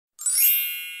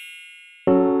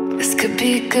could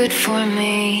be good for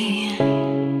me.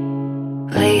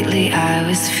 Lately I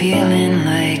was feeling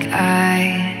like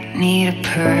I need a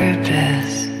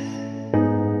purpose,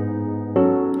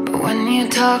 but when you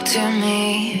talk to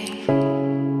me,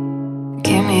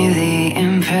 give me the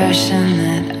impression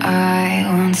that I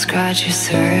won't scratch your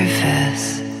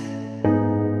surface.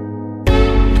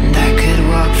 And I could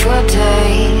walk for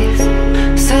days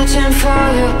searching for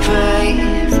your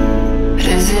praise, but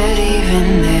is it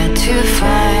even there to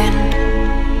find?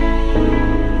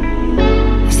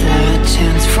 Is there a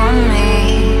chance for me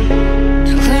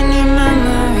to learn your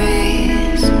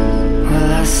memories?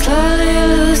 Will I slowly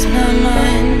lose my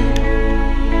mind?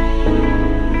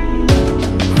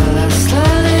 Will I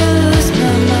slowly lose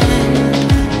my mind?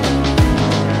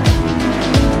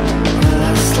 Will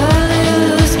I slowly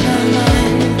lose my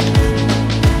mind?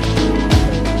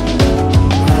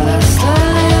 Will I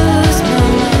slowly lose my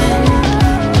mind?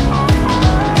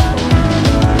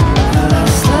 Will I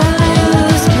slowly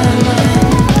lose my mind?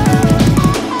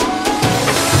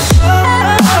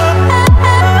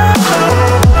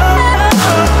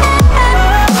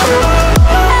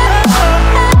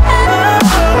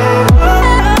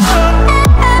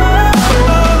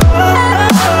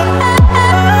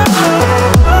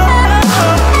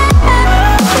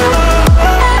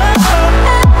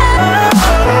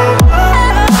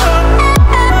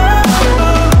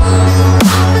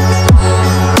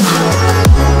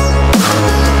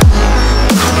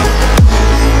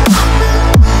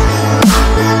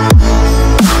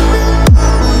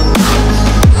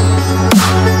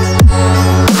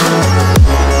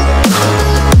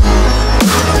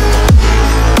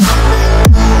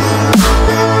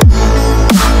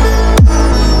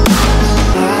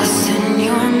 Lost in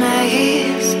your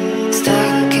maze,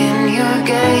 stuck in your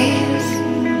gaze.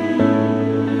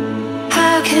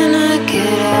 How can I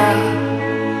get out?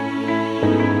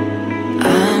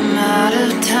 I'm out of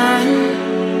time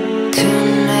to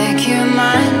make you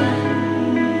mine.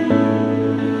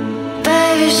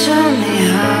 Baby, show me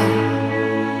how.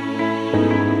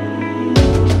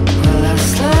 Will I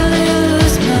slowly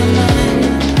lose my mind?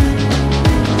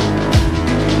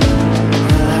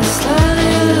 Will I slowly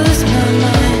lose my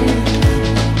mind?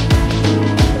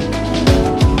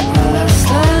 Will I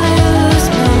slowly lose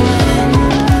my mind?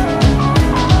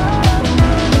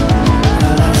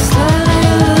 Will I slowly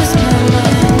lose my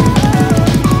mind?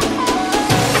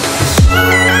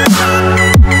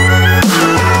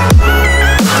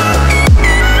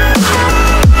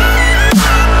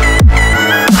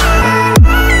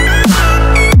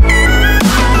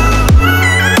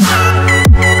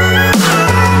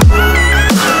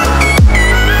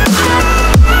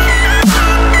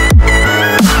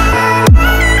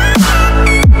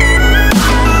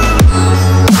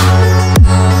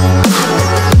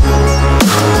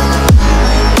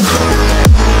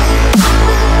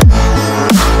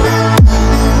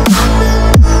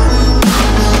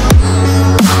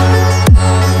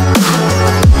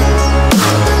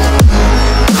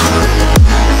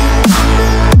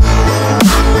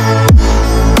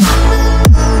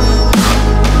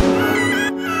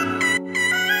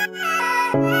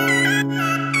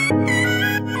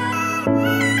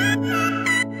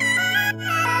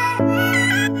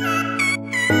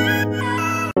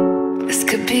 This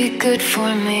could be good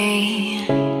for me.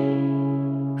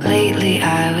 Lately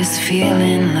I was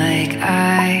feeling like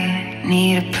I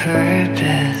need a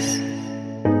purpose,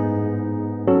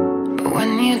 but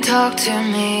when you talk to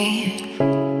me,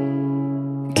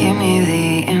 give me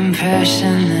the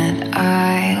impression that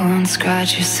I won't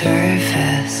scratch your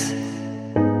surface.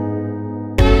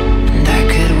 And I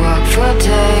could walk for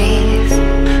days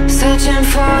searching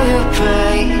for your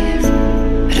praise,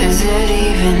 but is it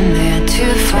even there to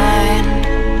find?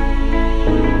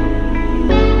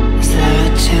 Is there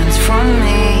a chance for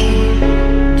me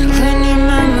to learn your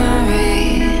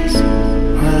memories?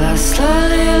 Will I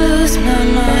slowly lose my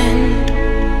mind?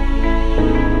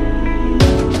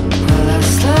 Will I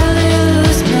slowly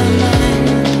lose my mind?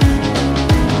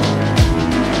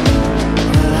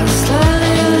 Will I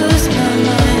slowly lose my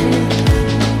mind?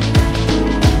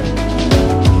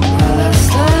 Will I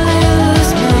slowly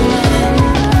lose my mind?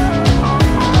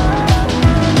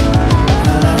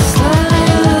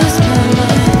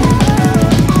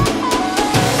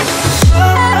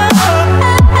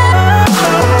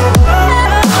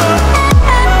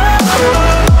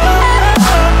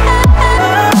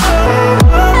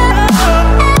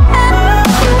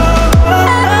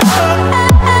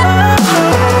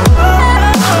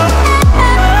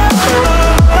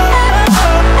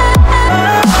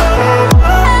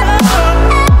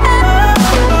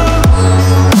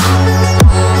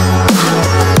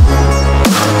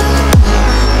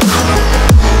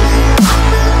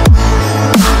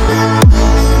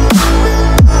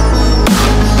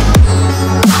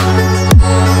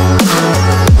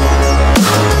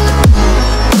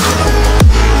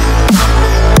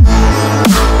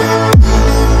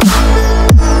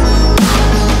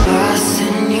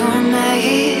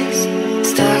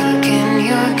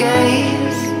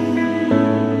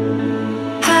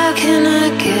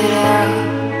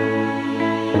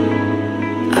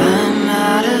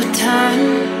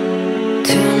 time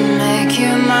to make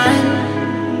you mine.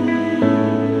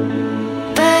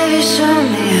 Baby, show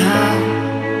me how.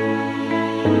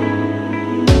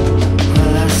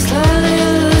 Will I slowly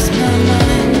lose my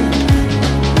mind?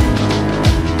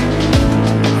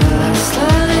 Will I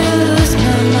slowly lose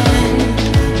my mind?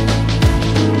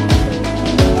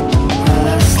 Will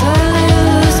I slowly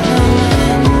lose my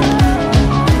mind?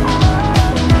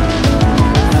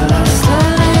 Will I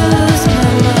slowly lose my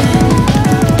mind?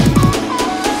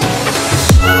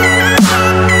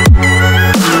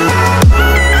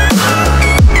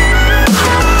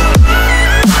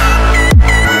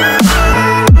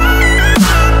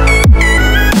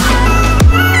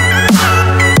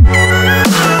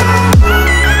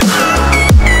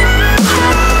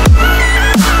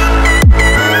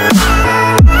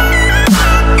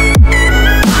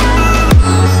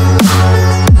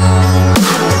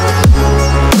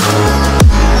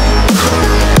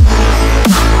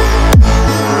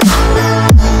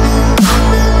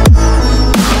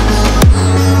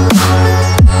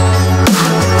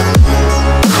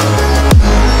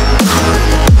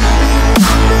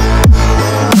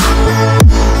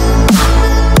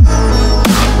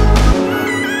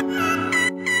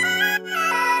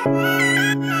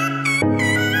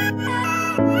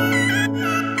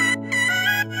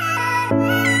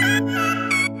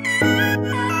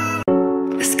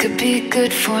 This could be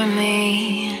good for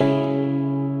me.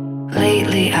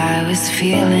 Lately I was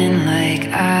feeling like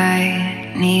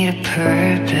I need a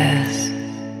purpose.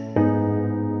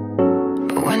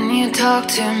 But when you talk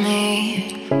to me,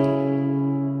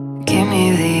 give me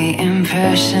the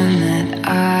impression that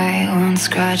I won't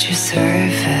scratch your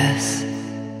surface.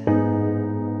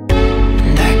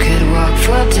 And I could walk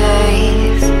for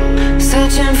days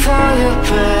searching for your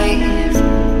place,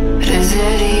 but is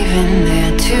it even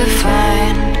there to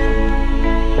find?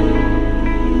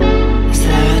 Is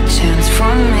there a chance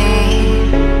for me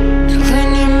to learn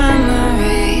your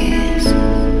memories?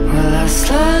 Will I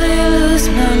slowly lose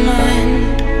my mind?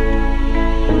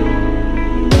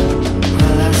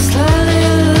 Will I slowly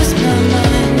lose my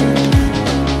mind?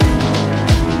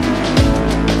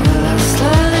 Will I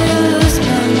slowly lose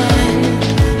my mind?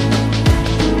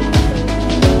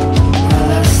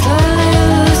 Will I slowly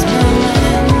lose my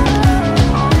mind?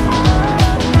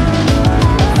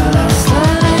 Will I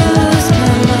slowly lose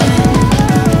my mind?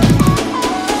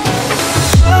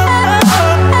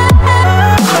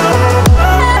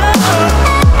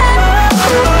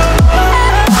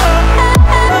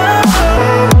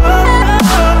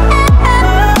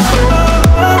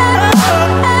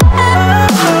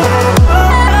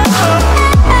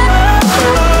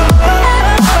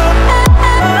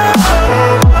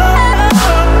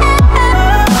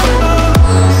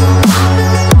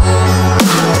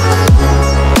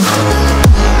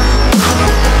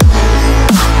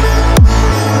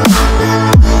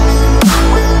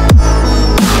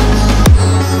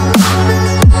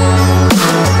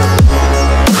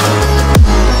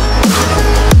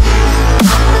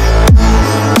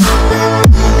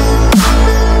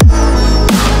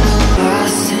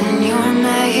 Lost in your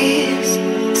maze,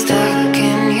 stuck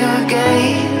in your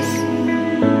gaze.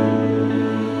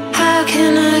 How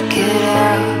can I get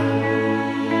out?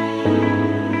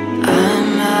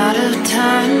 I'm out of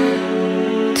time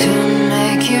to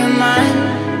make you mine.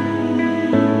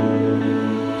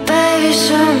 Baby,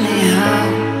 show me how.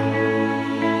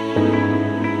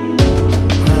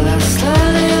 Will I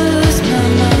slowly lose my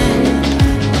mind?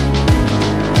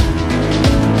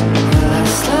 Will I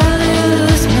slowly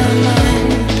lose my mind?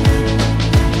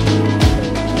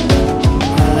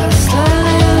 Will I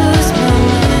slowly lose my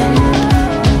mind?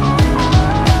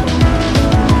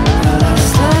 Will I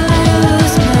slowly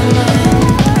lose my mind?